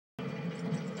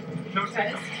No Because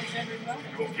take. it's every moment.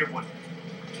 You won't get one.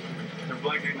 They're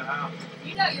blanketing the house.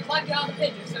 You know you're blanking on the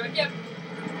picture, so if you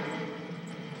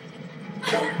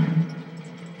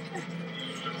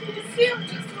assume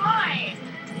just fine.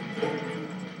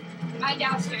 My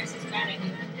downstairs is mad at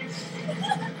you.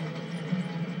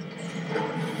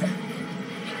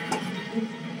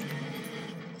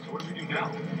 So what do we do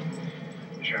now?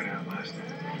 Try to outlast it.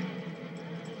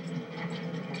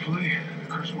 Hopefully, the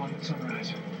curse won at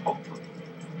sunrise. Hopefully.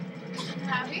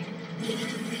 Happy?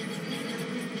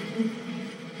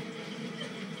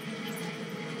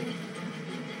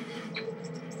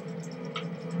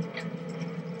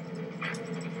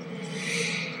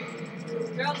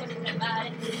 Girl, look at the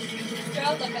body.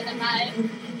 Girl, look at the body.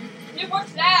 It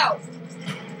works out.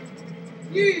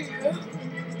 Yeah.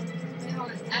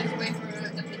 I have to wait for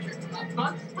the picture to come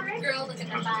up. Girl, look at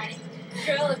the body.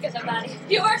 Girl, look at the body.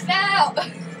 It works out.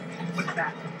 What's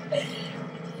that?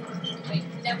 Wait,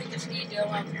 then we just need to need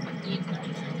I'm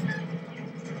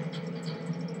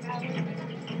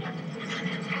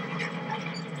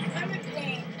in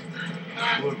pain.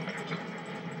 Look.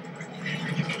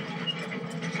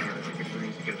 Sorry, I think it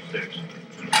brings to get upstairs.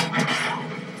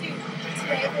 Dude,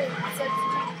 today the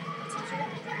substitute teacher,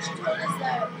 she told us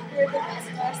that we're the best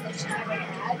class that she's ever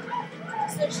had.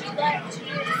 So she didn't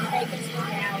make us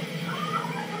look out.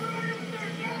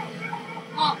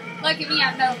 Oh, look at me, I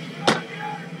know.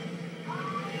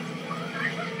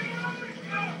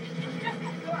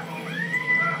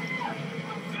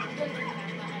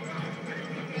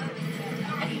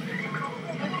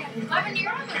 I'm in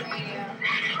your other radio.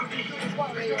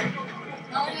 What radio? I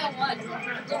only have one. Good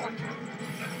one.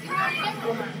 You already have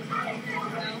one.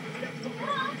 No.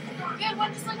 You had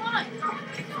one just like mine.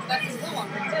 That's the blue one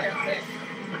right there.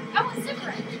 I want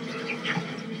different.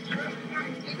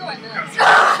 You're going nuts.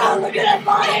 Ah, look at that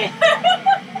body!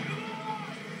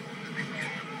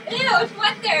 Ew, it's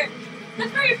wet there.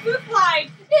 That's where your food flies.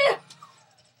 Ew.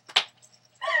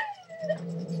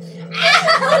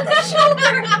 Ow, the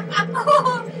shoulder!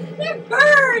 Oh, that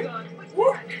bird!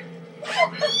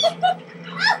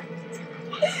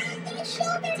 The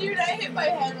shoulder! Dude, I hit my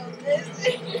head on this. The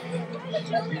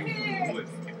shoulder here! Wood.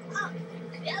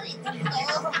 Belly.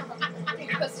 It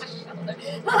goes to shoulder.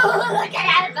 Oh, look at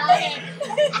that body!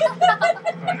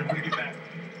 Alright, everybody get back.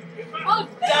 Oh,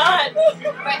 God!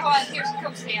 Wait, hold on. Here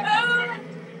comes Sam.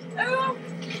 Oh.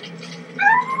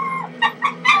 By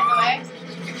the way.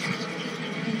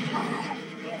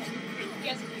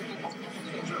 Yes,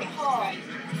 right.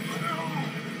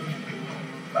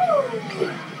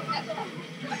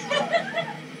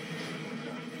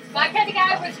 My kind of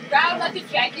guy was brown like a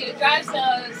jacket who drives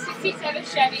a 67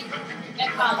 Chevy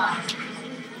Impala.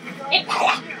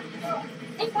 Impala!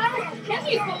 Impala! Can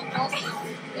you fool girls?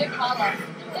 Impala.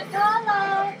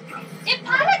 Impala!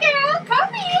 Impala girl,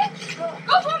 come here!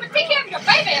 Go home and take care of your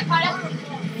baby, Impala!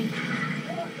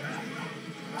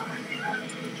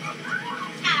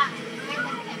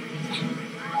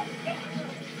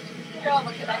 Girl,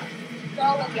 look at that.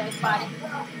 Girl, look at his body.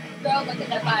 Girl, look at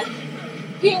that body.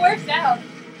 He works out.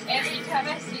 Every time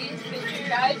I see his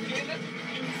picture, I dream of...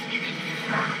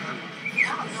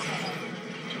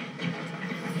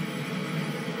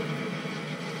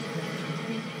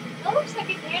 That looks like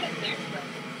a can of there.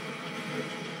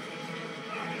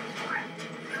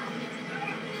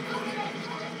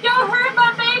 Don't hurt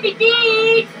my baby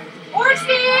Dee! Or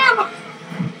Sam!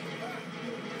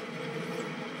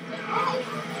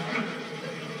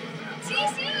 See,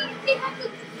 they have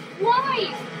the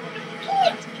lies.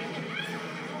 Kid!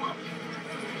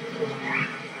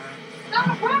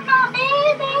 Don't hurt my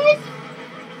babies!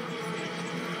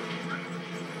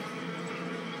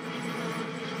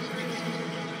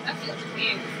 That feels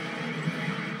weird.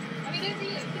 I mean, is he?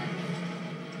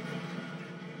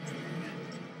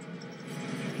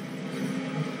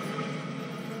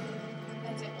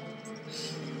 That's it.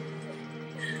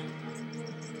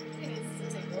 It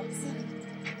is tickles.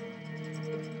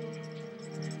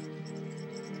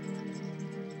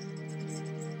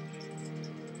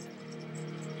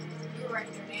 You were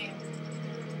writing your name.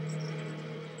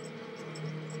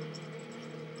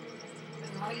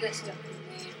 Oh, you guys don't do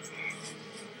me.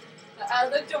 I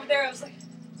looked over there, I was like,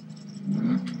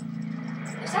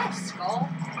 is that a skull?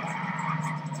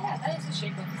 Yeah, that is the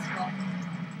shape of a skull.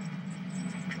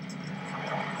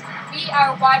 We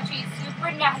are watching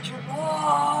Supernatural.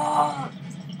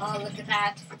 Oh, look at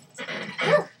that.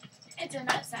 It's a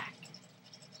nutsack.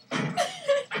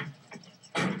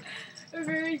 A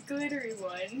very glittery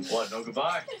one. What? No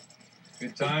goodbye?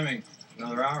 Good timing.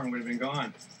 Another hour and we'd have been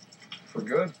gone. For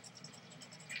good?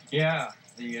 Yeah,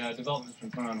 the development's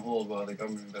been put on hold while the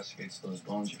government investigates those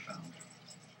bones you found.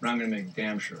 But I'm going to make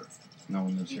damn sure No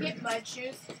one lives You here. get mud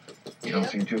shoes. You don't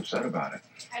seem too upset about it.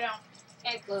 I don't.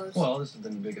 And clothes. Well, this has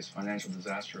been the biggest financial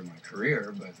disaster of my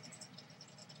career, but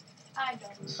I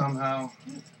don't. somehow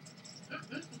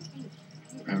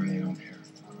I really don't care.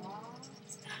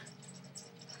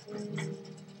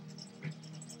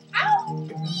 Ow!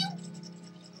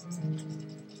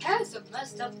 That's a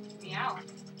messed up meow.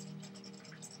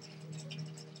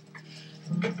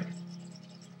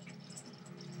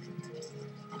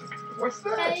 What's It's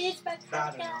my I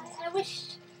don't guy. know. I wish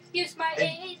he was my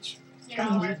age. You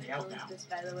kinda know, weird I to yell posted now. this,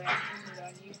 by the way. I put it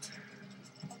on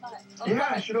YouTube. Yeah,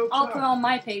 I should hope I'll so. put it on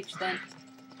my page then.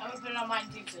 I'm gonna put it on mine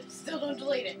too, so still don't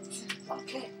delete it.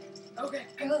 Okay. Okay.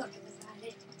 Good.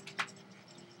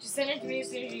 Just send it to me as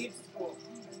soon as you get to school.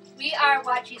 We are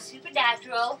watching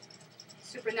Supernatural.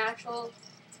 Supernatural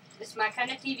is my kind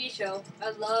of TV show.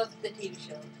 I love the TV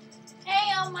show.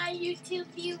 Hey, all my YouTube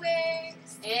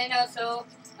viewers. And also,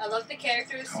 I love the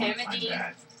characters, I Sam wanna and find Dean.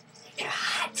 Dad. They're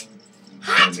hot.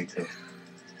 Yeah, me too.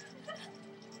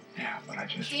 Yeah, but I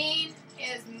just Dean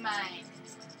is mine.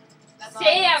 That's all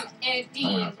Sam and I want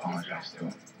Dean. to apologize to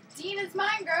him. Dean is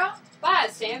mine, girl.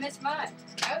 But Sam is mine.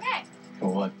 Okay. For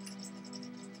what?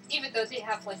 Even though they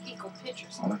have like equal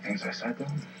pictures. All the things I said to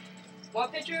him? One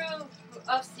picture of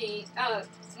Dean.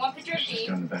 One picture of He's just Dean.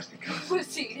 doing the best he can. Let's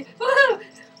see. Woo!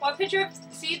 One picture of.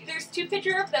 See, there's two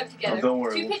pictures of them together. Oh, don't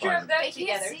worry, Two we'll pictures find of them They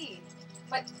can't together. see.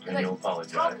 But And like you'll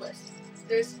apologize. topless.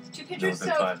 There's two No, pictures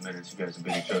within of 5 minutes, you guys will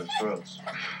be at each other's throats.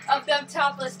 them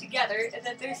topless together, and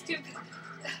then there's two.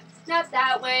 Not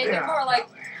that way. They're Yeah. more like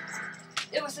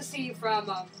it was a scene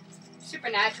from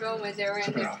Supernatural when they were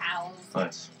in their Supernatural. towels.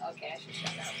 Let's. Okay, I should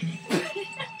shut up.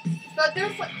 But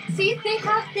there's like, see, they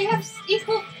have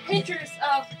equal pictures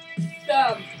of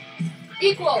them.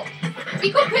 Equal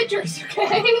pictures,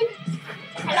 okay?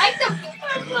 I like them.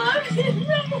 I love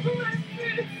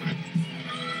it.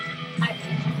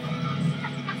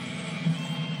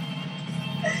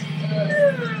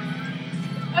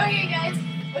 Okay, guys.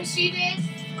 What she did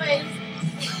was,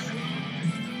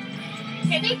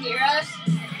 Can they hear us?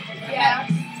 yeah.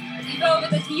 Even over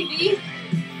the TV?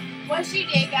 What she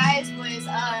did, guys, was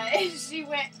she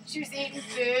was eating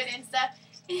food and stuff.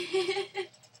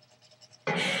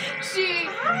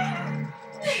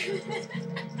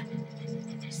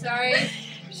 Sorry,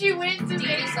 she went to Dean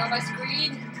make is on my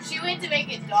screen.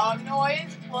 a dog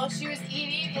noise while she was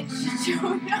eating, and she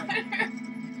choked on her.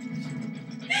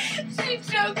 She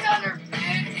choked on her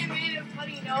food and made a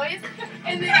funny noise,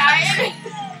 and then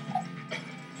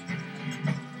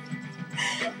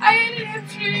I ended up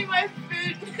chewing my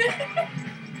food.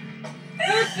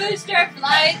 Her food started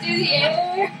flying through the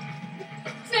air.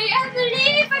 Say, I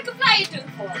believe I can fly through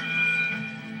the floor.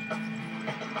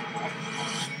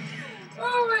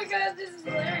 Oh my god, this is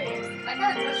hilarious. I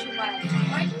got a question why.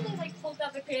 Why do they like pull down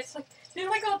their pants? Like they're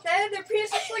like all dead in their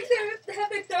pants. It's like they have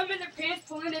their thumb in their pants,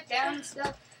 pulling it down and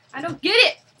stuff. I don't get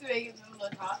it. To make it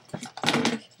look hot.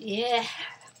 Yeah.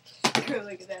 Go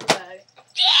look at that body.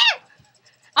 Yeah.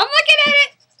 I'm looking at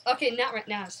it. Okay, not right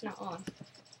now. It's not on.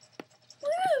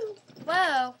 Woo!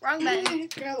 Whoa, wrong button.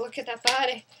 Girl, look at that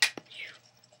body.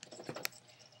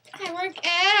 I work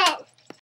out.